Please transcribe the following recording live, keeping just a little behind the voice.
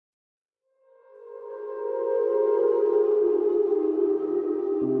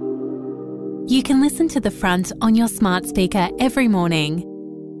You can listen to The Front on your smart speaker every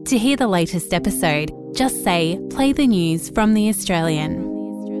morning. To hear the latest episode, just say, play the news from The Australian.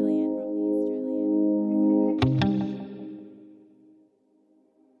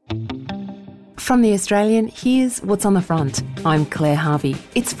 From The Australian, here's what's on the front. I'm Claire Harvey.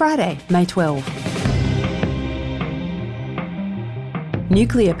 It's Friday, May 12.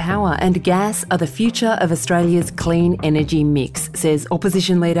 Nuclear power and gas are the future of Australia's clean energy mix, says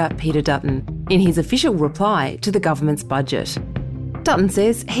opposition leader Peter Dutton in his official reply to the government's budget. Dutton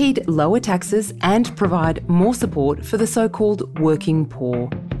says he'd lower taxes and provide more support for the so-called working poor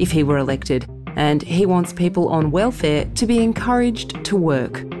if he were elected, and he wants people on welfare to be encouraged to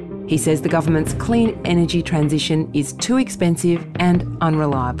work. He says the government's clean energy transition is too expensive and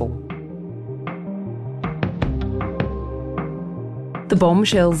unreliable. The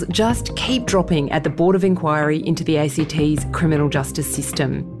bombshells just keep dropping at the Board of Inquiry into the ACT's criminal justice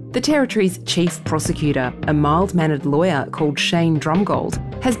system. The Territory's chief prosecutor, a mild-mannered lawyer called Shane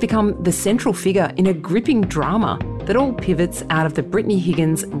Drumgold, has become the central figure in a gripping drama that all pivots out of the Brittany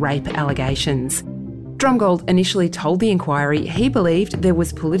Higgins rape allegations. Drumgold initially told the inquiry he believed there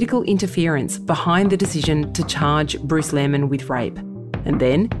was political interference behind the decision to charge Bruce Lehrmann with rape. And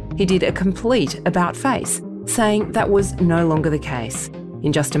then he did a complete about-face, saying that was no longer the case.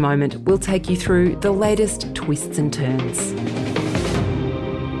 In just a moment, we'll take you through the latest twists and turns.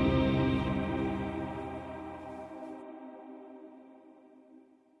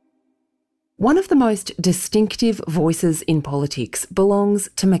 One of the most distinctive voices in politics belongs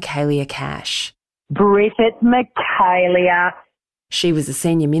to Michaelia Cash. Bridget Michaelia. She was a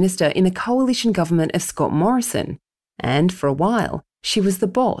senior minister in the coalition government of Scott Morrison, and for a while, she was the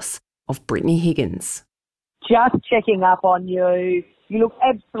boss of Brittany Higgins. Just checking up on you. You look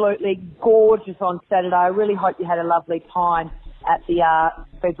absolutely gorgeous on Saturday. I really hope you had a lovely time at the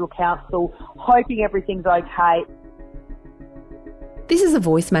Federal Council. Hoping everything's okay. This is a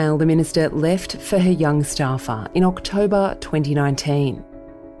voicemail the minister left for her young staffer in October 2019.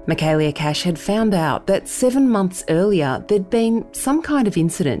 Michaelia Cash had found out that 7 months earlier there'd been some kind of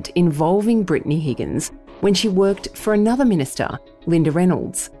incident involving Brittany Higgins when she worked for another minister, Linda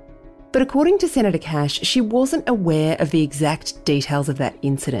Reynolds. But according to Senator Cash, she wasn't aware of the exact details of that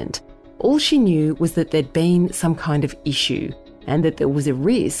incident. All she knew was that there'd been some kind of issue and that there was a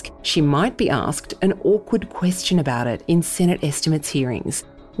risk she might be asked an awkward question about it in Senate estimates hearings,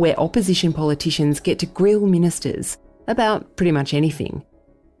 where opposition politicians get to grill ministers about pretty much anything.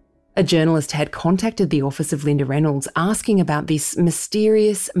 A journalist had contacted the office of Linda Reynolds asking about this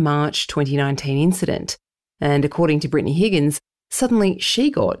mysterious March 2019 incident, and according to Brittany Higgins, suddenly she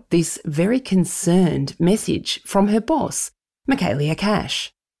got this very concerned message from her boss, Michaelia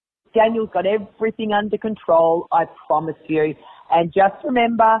Cash. Daniel's got everything under control, I promise you. And just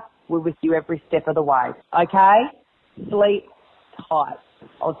remember, we're with you every step of the way, okay? Sleep tight.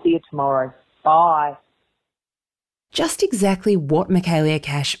 I'll see you tomorrow. Bye. Just exactly what Michaelia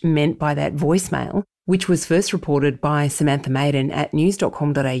Cash meant by that voicemail, which was first reported by Samantha Maiden at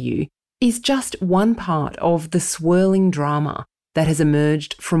news.com.au, is just one part of the swirling drama that has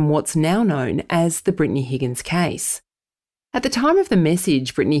emerged from what's now known as the Brittany Higgins case. At the time of the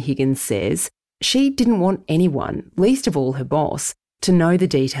message, Brittany Higgins says she didn't want anyone, least of all her boss, to know the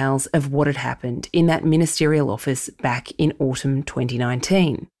details of what had happened in that ministerial office back in autumn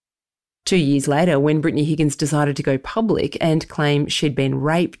 2019. 2 years later, when Brittany Higgins decided to go public and claim she'd been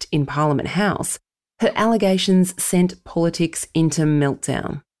raped in Parliament House, her allegations sent politics into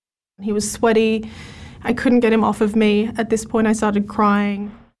meltdown. He was sweaty. I couldn't get him off of me. At this point, I started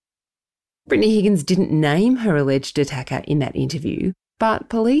crying. Brittany Higgins didn't name her alleged attacker in that interview, but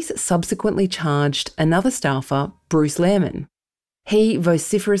police subsequently charged another staffer, Bruce Lehrmann. He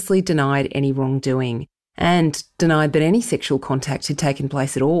vociferously denied any wrongdoing and denied that any sexual contact had taken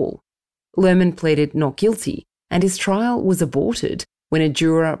place at all. Lehrmann pleaded not guilty, and his trial was aborted when a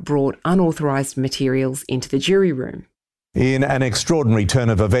juror brought unauthorised materials into the jury room. In an extraordinary turn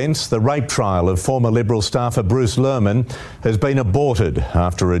of events, the rape trial of former Liberal staffer Bruce Lehrmann has been aborted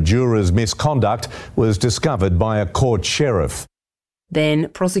after a juror's misconduct was discovered by a court sheriff. Then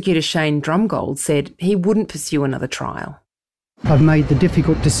prosecutor Shane Drumgold said he wouldn't pursue another trial. I've made the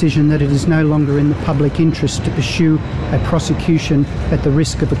difficult decision that it is no longer in the public interest to pursue a prosecution at the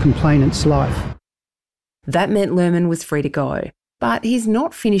risk of a complainant's life. That meant Lehrmann was free to go, but he's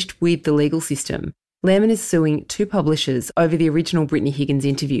not finished with the legal system. Lehrmann is suing 2 publishers over the original Brittany Higgins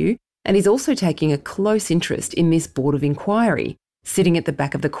interview, and he's also taking a close interest in this Board of Inquiry, sitting at the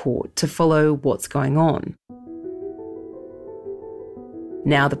back of the court to follow what's going on.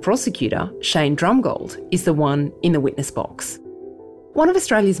 Now the prosecutor, Shane Drumgold, is the one in the witness box. One of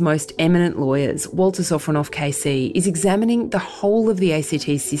Australia's most eminent lawyers, Walter Sofronoff KC, is examining the whole of the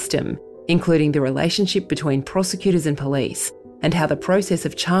ACT system, including the relationship between prosecutors and police, and how the process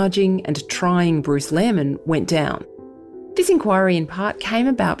of charging and trying Bruce Lehrmann went down. This inquiry in part came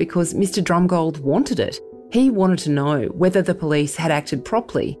about because Mr Drumgold wanted it. He wanted to know whether the police had acted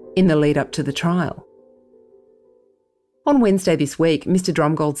properly in the lead up to the trial. On Wednesday this week, Mr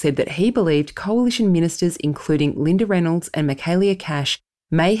Drumgold said that he believed coalition ministers including Linda Reynolds and Michaelia Cash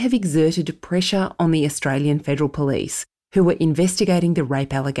may have exerted pressure on the Australian Federal Police, who were investigating the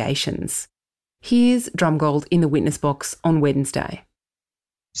rape allegations. Here's Drumgold in the witness box on Wednesday.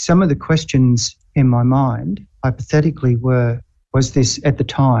 Some of the questions in my mind, hypothetically, was this, at the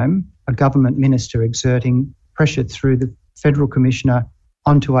time, a government minister exerting pressure through the Federal Commissioner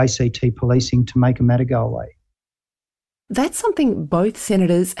onto ACT policing to make a matter go away? That's something both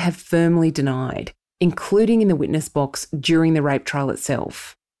senators have firmly denied, including in the witness box during the rape trial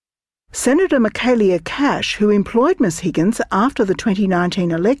itself. Senator Michaelia Cash, who employed Ms Higgins after the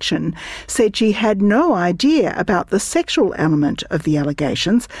 2019 election, said she had no idea about the sexual element of the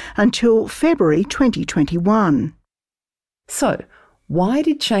allegations until February 2021. So, why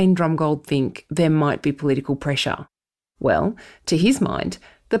did Shane Drumgold think there might be political pressure? Well, to his mind,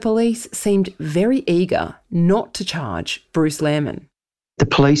 the police seemed very eager not to charge Bruce Lehrmann. The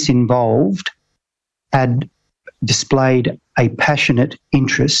police involved had displayed a passionate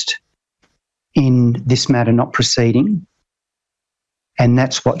interest in this matter not proceeding, and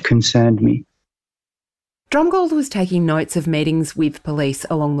that's what concerned me. Drumgold was taking notes of meetings with police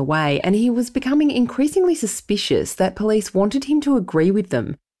along the way, and he was becoming increasingly suspicious that police wanted him to agree with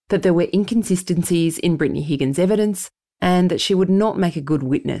them that there were inconsistencies in Brittany Higgins' evidence and that she would not make a good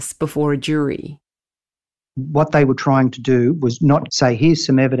witness before a jury. What they were trying to do was not say, here's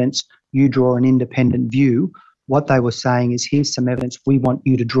some evidence, you draw an independent view. What they were saying is, here's some evidence, we want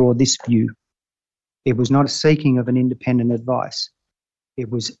you to draw this view. It was not a seeking of an independent advice. It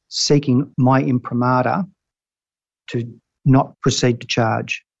was seeking my imprimatur to not proceed to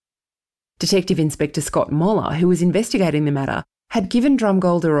charge. Detective Inspector Scott Moller, who was investigating the matter, had given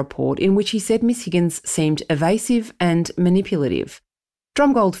Drumgold a report in which he said Miss Higgins seemed evasive and manipulative.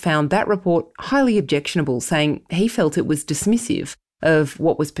 Drumgold found that report highly objectionable, saying he felt it was dismissive of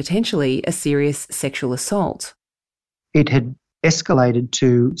what was potentially a serious sexual assault. It had escalated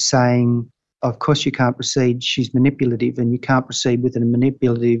to saying, of course you can't proceed, she's manipulative and you can't proceed with a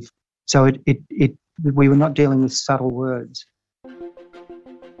manipulative. So we were not dealing with subtle words.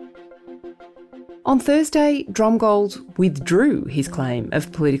 On Thursday, Drumgold withdrew his claim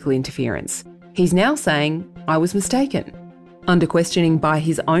of political interference. He's now saying, I was mistaken. Under questioning by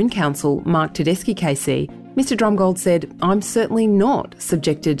his own counsel, Mark Tedeschi KC, Mr Drumgold said, I'm certainly not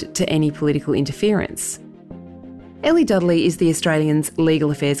subjected to any political interference. Ellie Dudley is the Australian's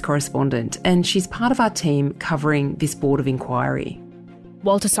legal affairs correspondent, and she's part of our team covering this board of inquiry.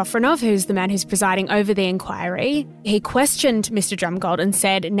 Walter Sofronoff, who's the man who's presiding over the inquiry, he questioned Mr Drumgold and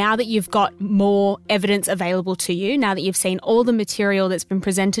said, now that you've got more evidence available to you, now that you've seen all the material that's been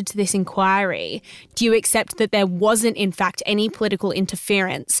presented to this inquiry, do you accept that there wasn't, in fact, any political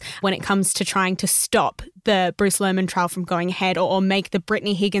interference when it comes to trying to stop the Bruce Lehrmann trial from going ahead or make the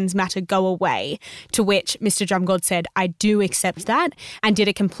Brittany Higgins matter go away? To which Mr Drumgold said, I do accept that, and did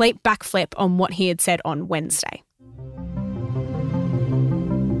a complete backflip on what he had said on Wednesday.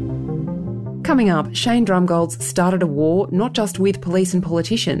 Coming up, Shane Drumgold's started a war not just with police and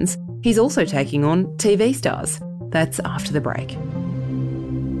politicians, he's also taking on TV stars. That's after the break.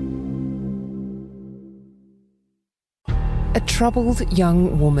 A troubled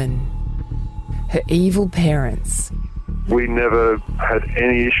young woman. Her evil parents. We never had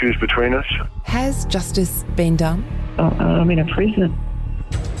any issues between us. Has justice been done? I'm in a prison.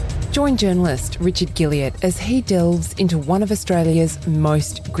 Join journalist Richard Gilliatt as he delves into one of Australia's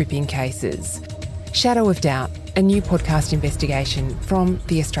most gripping cases. Shadow of Doubt, a new podcast investigation from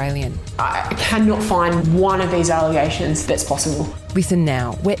The Australian. I cannot find one of these allegations that's possible. Listen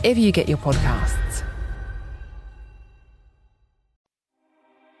now, wherever you get your podcasts.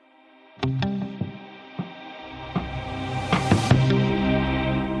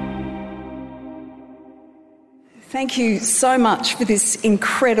 Thank you so much for this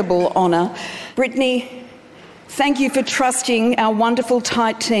incredible honour. Brittany, thank you for trusting our wonderful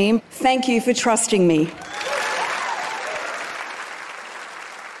tight team. Thank you for trusting me.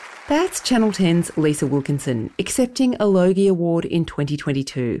 That's Channel 10's Lisa Wilkinson accepting a Logie Award in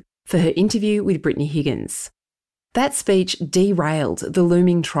 2022 for her interview with Brittany Higgins. That speech derailed the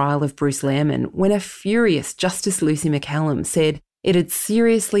looming trial of Bruce Lehrmann when a furious Justice Lucy McCallum said it had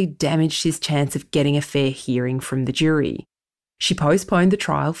seriously damaged his chance of getting a fair hearing from the jury. She postponed the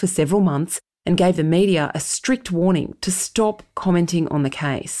trial for several months and gave the media a strict warning to stop commenting on the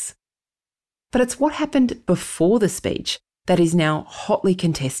case. But it's what happened before the speech that is now hotly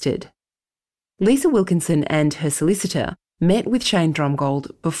contested. Lisa Wilkinson and her solicitor met with Shane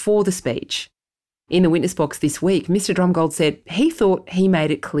Drumgold before the speech. In the witness box this week, Mr Drumgold said he thought he made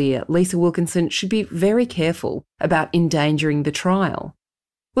it clear Lisa Wilkinson should be very careful about endangering the trial.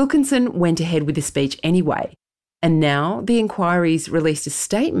 Wilkinson went ahead with the speech anyway, and now the inquiry's released a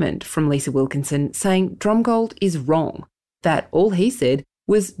statement from Lisa Wilkinson saying Drumgold is wrong, that all he said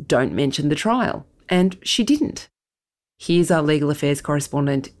was don't mention the trial, and she didn't. Here's our legal affairs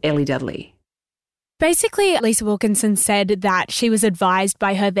correspondent, Ellie Dudley. Basically, Lisa Wilkinson said that she was advised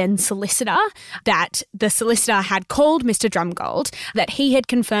by her then solicitor that the solicitor had called Mr Drumgold, that he had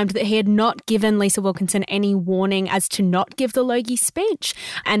confirmed that he had not given Lisa Wilkinson any warning as to not give the Logie speech,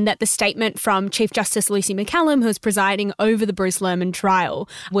 and that the statement from Chief Justice Lucy McCallum, who was presiding over the Bruce Lerman trial,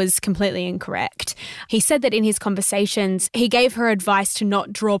 was completely incorrect. He said that in his conversations, he gave her advice to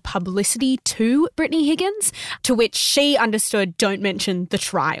not draw publicity to Brittany Higgins, to which she understood don't mention the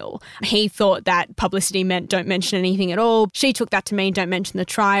trial. He thought that publicity meant don't mention anything at all. She took that to mean don't mention the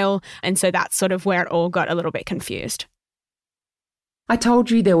trial, and so that's sort of where it all got a little bit confused. I told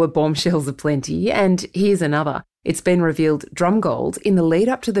you there were bombshells aplenty, and here's another. It's been revealed Drumgold, in the lead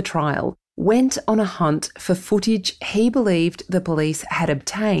up to the trial, went on a hunt for footage he believed the police had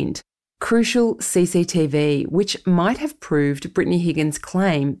obtained, crucial CCTV, which might have proved Brittany Higgins'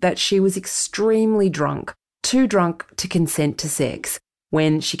 claim that she was extremely drunk, too drunk to consent to sex,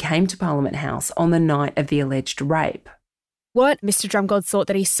 when she came to Parliament House on the night of the alleged rape. What Mr Drumgold thought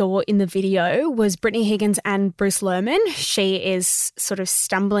that he saw in the video was Brittany Higgins and Bruce Lerman. She is sort of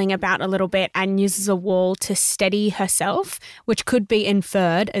stumbling about a little bit and uses a wall to steady herself, which could be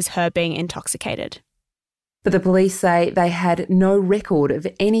inferred as her being intoxicated. But the police say they had no record of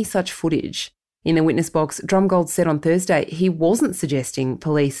any such footage. In the witness box, Drumgold said on Thursday he wasn't suggesting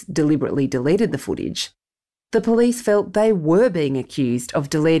police deliberately deleted the footage. The police felt they were being accused of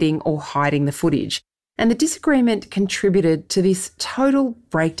deleting or hiding the footage, and the disagreement contributed to this total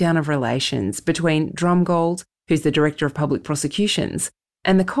breakdown of relations between Drumgold, who's the Director of Public Prosecutions,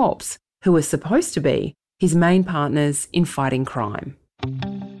 and the cops, who were supposed to be his main partners in fighting crime.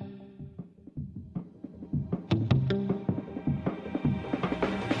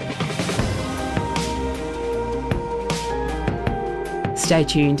 Stay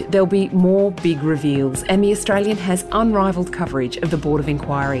tuned, there'll be more big reveals, and The Australian has unrivalled coverage of the Board of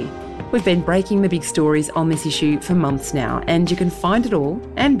Inquiry. We've been breaking the big stories on this issue for months now, and you can find it all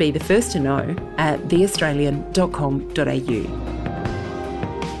and be the first to know at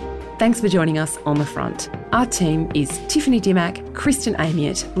theaustralian.com.au. Thanks for joining us on The Front. Our team is Tiffany Dimmack, Kristen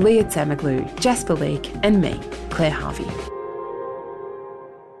Amiot, Leah Tsamaglu, Jasper Leake and me, Claire Harvey.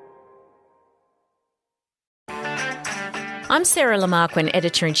 I'm Sarah Lamarquin,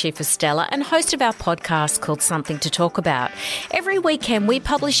 Editor-in-Chief of Stella and host of our podcast called Something to Talk About. Every weekend we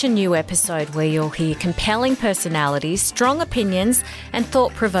publish a new episode where you'll hear compelling personalities, strong opinions and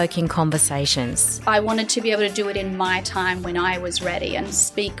thought-provoking conversations. I wanted to be able to do it in my time when I was ready and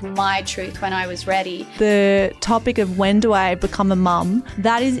speak my truth when I was ready. The topic of when do I become a mum,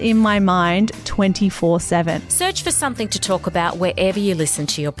 that is in my mind 24/7. Search for Something to Talk About wherever you listen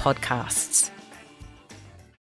to your podcasts.